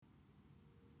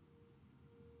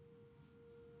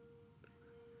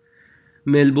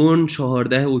ملبورن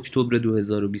 14 اکتبر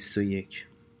 2021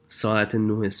 ساعت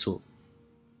 9 صبح.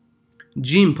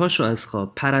 جیم پاشو از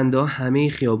خواب. پرنده ها همه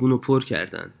خیابون رو پر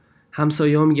کردن.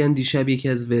 همسایه ها میگن دیشب یکی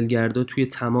از ولگردا توی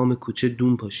تمام کوچه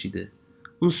دون پاشیده.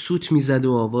 اون سوت میزد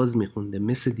و آواز میخونده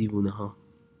مثل دیوونه ها.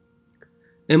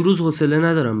 امروز حوصله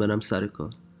ندارم برم سر کار.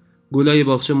 گلای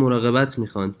باغچه مراقبت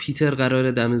میخوان. پیتر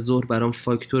قراره دم ظهر برام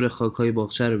فاکتور خاکای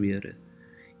باغچه رو بیاره.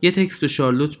 یه تکست به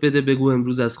شارلوت بده بگو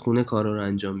امروز از خونه کارا رو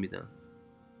انجام میدم.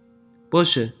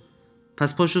 باشه.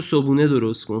 پس پاشو صبونه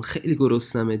درست کن. خیلی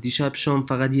گرسنمه. دیشب شام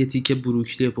فقط یه تیکه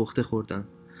بروکلی پخته خوردم.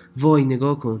 وای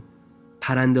نگاه کن.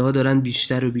 پرنده ها دارن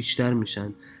بیشتر و بیشتر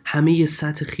میشن. همه یه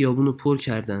سطح خیابون رو پر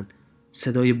کردن.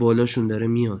 صدای بالاشون داره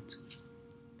میاد.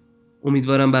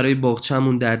 امیدوارم برای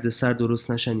باغچه‌مون دردسر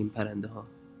درست نشن این پرنده ها.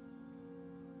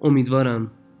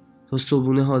 امیدوارم. تا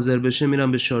صبونه حاضر بشه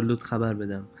میرم به شارلوت خبر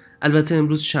بدم. البته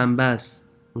امروز شنبه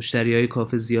است. مشتریای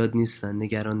کافه زیاد نیستن.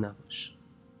 نگران نباش.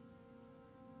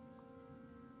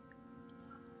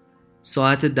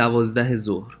 ساعت 12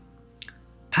 ظهر.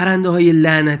 پرنده های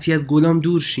لعنتی از گلام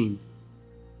دور شین.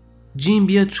 جیم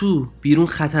بیا تو. بیرون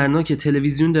خطرناکه.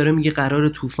 تلویزیون داره میگه قرار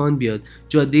طوفان بیاد.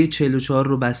 جاده 44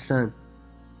 رو بستن.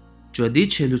 جاده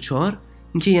 44؟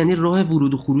 این که یعنی راه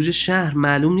ورود و خروج شهر.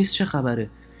 معلوم نیست چه خبره.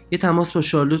 یه تماس با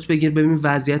شارلوت بگیر ببین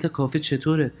وضعیت کافه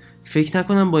چطوره. فکر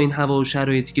نکنم با این هوا و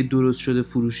شرایطی که درست شده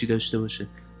فروشی داشته باشه.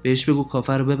 بهش بگو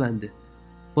کافه رو ببنده.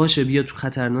 باشه بیا تو.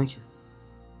 خطرناکه.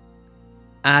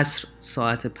 عصر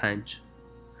ساعت 5.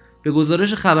 به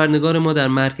گزارش خبرنگار ما در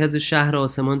مرکز شهر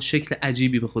آسمان شکل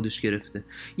عجیبی به خودش گرفته.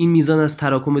 این میزان از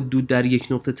تراکم دود در یک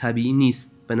نقطه طبیعی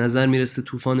نیست. به نظر میرسه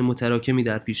طوفان متراکمی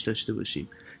در پیش داشته باشیم.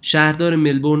 شهردار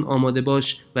ملبورن آماده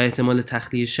باش و احتمال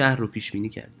تخلیه شهر رو پیش بینی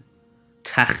کرده.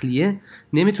 تخلیه؟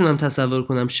 نمیتونم تصور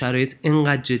کنم شرایط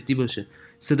انقدر جدی باشه.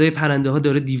 صدای پرنده ها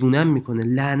داره دیوونم میکنه.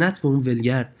 لعنت به اون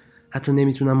ولگرد. حتی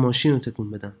نمیتونم ماشین رو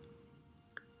تکون بدم.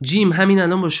 جیم همین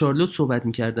الان با شارلوت صحبت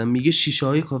میکردم. میگه شیشه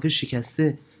های کافه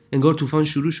شکسته. انگار طوفان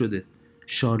شروع شده.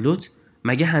 شارلوت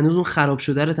مگه هنوز اون خراب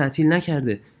شده رو تعطیل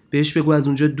نکرده؟ بهش بگو از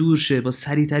اونجا دور شه. با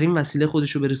سریع ترین وسیله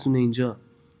خودشو برسونه اینجا.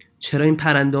 چرا این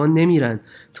پرنده ها نمیرن؟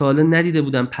 تا حالا ندیده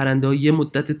بودم پرنده ها یه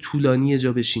مدت طولانی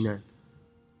جا بشینن.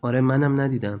 آره منم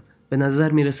ندیدم. به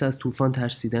نظر میرسه از طوفان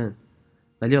ترسیدن.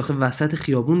 ولی آخه وسط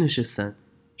خیابون نشستن.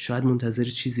 شاید منتظر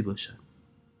چیزی باشن.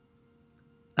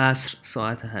 عصر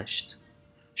ساعت 8.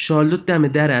 شارلوت دم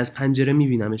در. از پنجره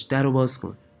میبینمش. در رو باز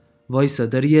کن. وایسا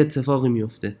داره یه اتفاقی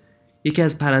میفته. یکی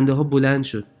از پرنده ها بلند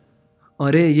شد.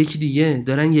 آره یکی دیگه.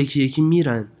 دارن یکی یکی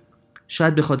میرن.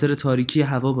 شاید به خاطر تاریکی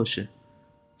هوا باشه.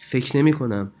 فکر نمی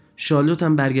کنم. شارلوت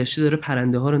هم برگشته داره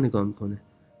پرنده ها رو نگاه میکنه.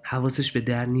 حواسش به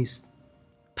در نیست.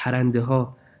 پرنده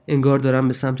ها انگار دارن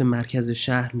به سمت مرکز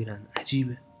شهر میرن.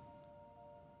 عجیبه.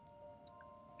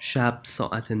 شب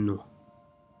ساعت 9.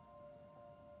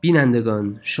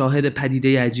 بینندگان شاهد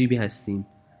پدیده عجیبی هستیم.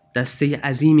 دسته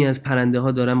عظیمی از پرنده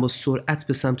ها دارن با سرعت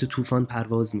به سمت طوفان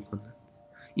پرواز میکنن.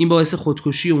 این باعث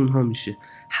خودکشی اونها میشه.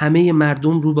 همه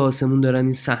مردم رو به آسمون دارن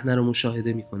این صحنه رو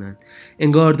مشاهده میکنن.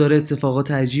 انگار داره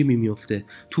اتفاقات عجیبی میفته.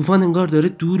 طوفان انگار داره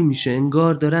دور میشه.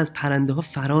 انگار داره از پرنده ها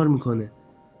فرار میکنه.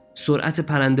 سرعت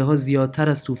پرنده ها زیادتر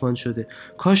از طوفان شده.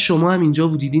 کاش شما هم اینجا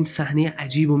بودید این صحنه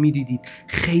عجیب رو میدیدید.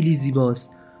 خیلی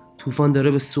زیباست. طوفان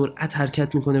داره به سرعت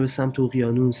حرکت میکنه به سمت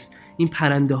اقیانوس. این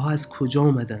پرنده ها از کجا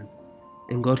اومدن؟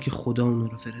 انگار که خدا اون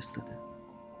رو فرستاده.